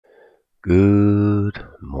Good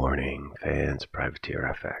morning, fans of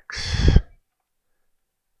PrivateerFX.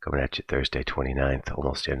 Coming at you Thursday 29th,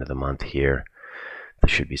 almost the end of the month here. There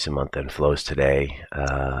should be some month-end flows today.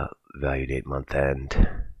 Value date month-end.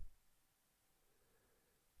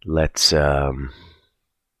 Let's take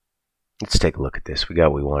a look at this. We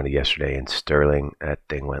got what we wanted yesterday in sterling. That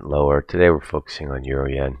thing went lower. Today we're focusing on euro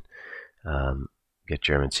yen. Get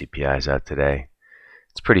German CPIs out today.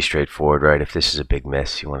 It's pretty straightforward, right? If this is a big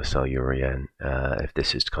miss, you want to sell euro yen. If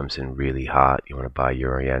this comes in really hot, you want to buy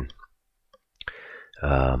euro yen.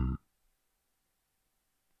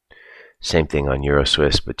 Same thing on euro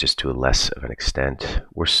Swiss, but just to a less of an extent.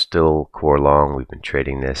 We're still core long. We've been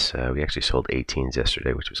trading this. We actually sold 18s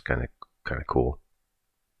yesterday, which was kind of cool.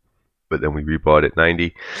 But then we rebought at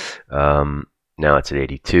 90. Now it's at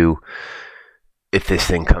 82. If this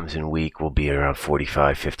thing comes in weak, we'll be around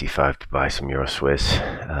 45, 55 to buy some euro Swiss.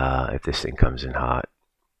 If this thing comes in hot,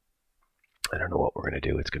 I don't know what we're going to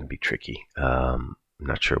do. It's going to be tricky. I'm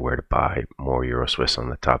not sure where to buy more euro Swiss on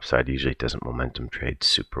the top side. Usually it doesn't momentum trade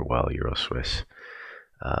super well, euro Swiss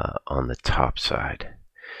on the top side.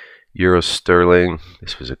 Euro sterling,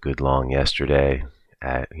 this was a good long yesterday.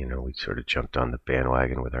 We sort of jumped on the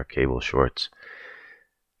bandwagon with our cable shorts.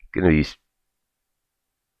 Going to be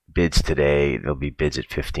bids today. There'll be bids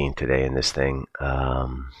at 15 today in this thing. But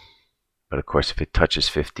of course, if it touches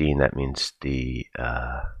 15, that means the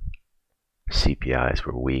CPIs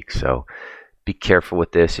were weak. So be careful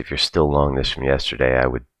with this. If you're still long this from yesterday, I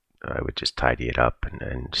would just tidy it up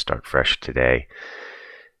and start fresh today.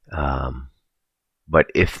 But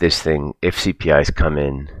if CPIs come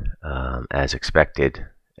in as expected,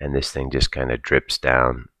 and this thing just kind of drips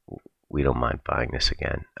down, we don't mind buying this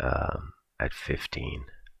again at 15.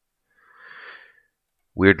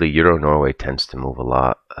 Weirdly, Euro Norway tends to move a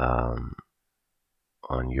lot on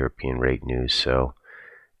European rate news. So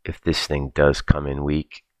if this thing does come in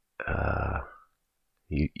weak,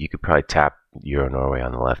 you could probably tap Euro Norway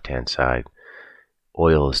on the left-hand side.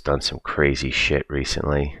 Oil has done some crazy shit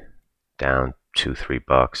recently, down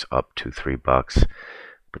 $2-3, up $2-3.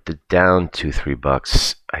 But the down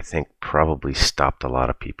 $2-3, I think, probably stopped a lot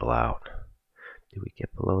of people out. Did we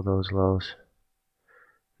get below those lows?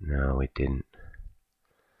 No, we didn't.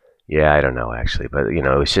 Yeah, I don't know actually, but it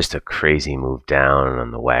was just a crazy move down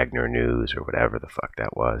on the Wagner news or whatever the fuck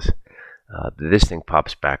that was. This thing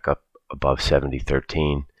pops back up above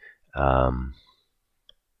 70.13.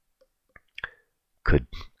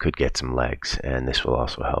 Could get some legs, and this will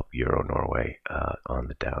also help Euro Norway on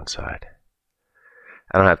the downside.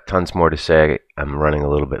 I don't have tons more to say. I'm running a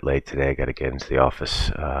little bit late today. I got to get into the office,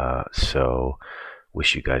 so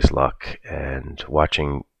wish you guys luck, and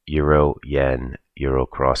watching euro, yen, euro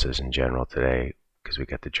crosses in general today because we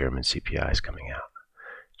got the German CPIs coming out.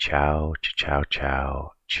 Ciao, ciao,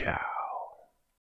 ciao, ciao.